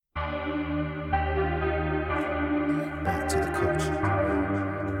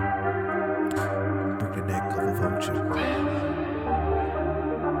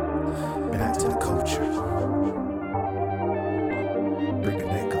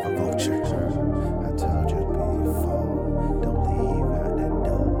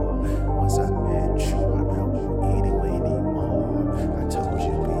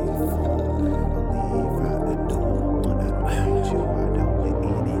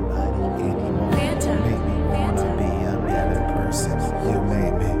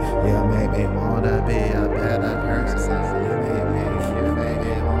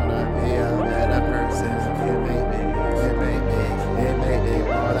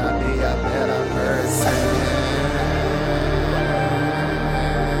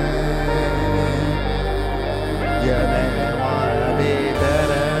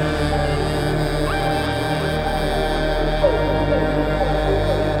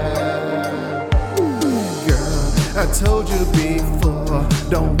told you before,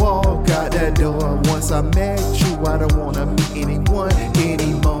 don't walk out that door. Once I met you, I don't wanna meet anyone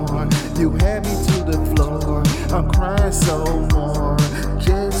anymore. You had me to the floor, I'm crying so more,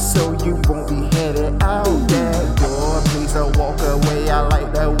 just so you won't be headed out that door. Please don't walk away, I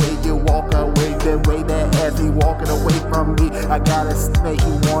like the way you walk away, the way that as you walking away from me, I gotta make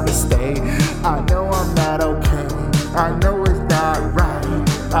you wanna stay. I know I'm not okay, I know it's not right.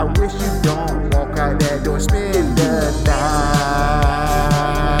 I wish you don't walk out that door, spend the night.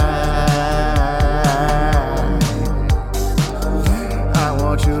 I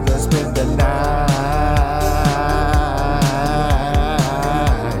want you to spend the night.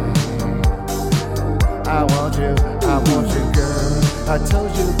 I want you, girl. I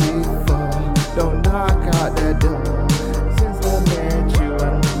told you before, don't knock out that door. Since I met you, I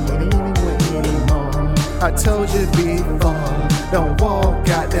don't need anyone anymore. I told you before, don't walk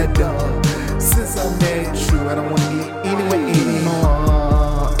out that door. Since I met you, I don't wanna be anywhere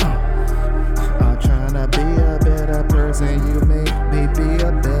anymore. I'm trying to be a better person. You make me be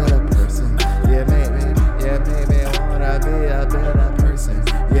a better person. You make me wanna be a better person.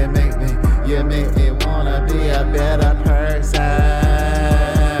 You make me wanna be a better person.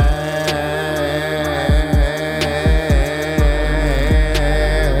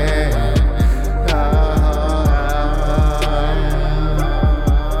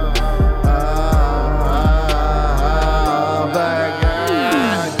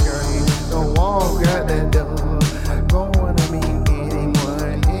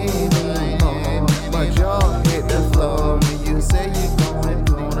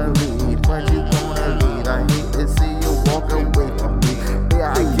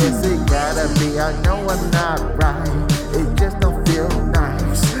 I know I'm not right, it just don't feel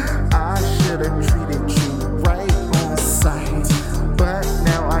nice. I should've treated you right on sight, but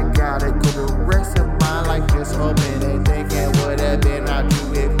now I gotta go the rest of my life just hoping and thinking what have been I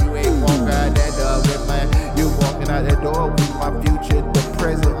do if you ain't walk out that door with me. You walking out that door with my future, the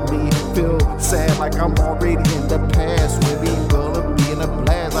present me feel sad like I'm already in the past. When we gonna be in a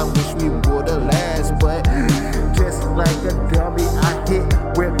blast, I wish we would've last, but just like a dummy I hit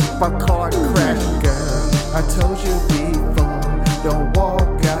with my car crash, girl. I told you before, don't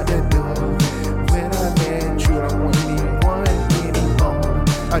walk out the door. When I met you, I don't want anyone anymore.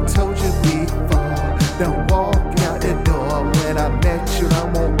 I told you